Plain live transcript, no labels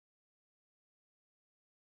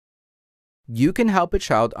You can help a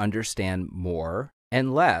child understand more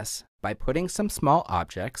and less by putting some small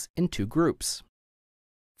objects in two groups.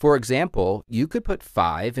 For example, you could put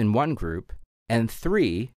 5 in one group and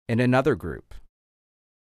 3 in another group.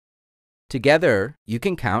 Together, you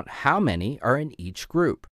can count how many are in each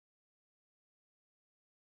group.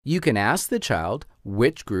 You can ask the child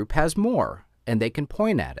which group has more, and they can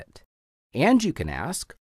point at it. And you can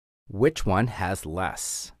ask which one has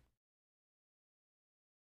less.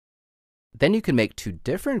 Then you can make 2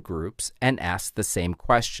 different groups and ask the same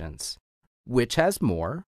questions. Which has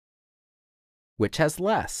more? Which has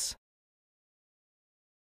less?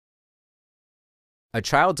 A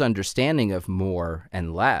child's understanding of more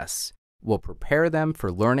and less will prepare them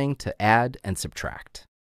for learning to add and subtract.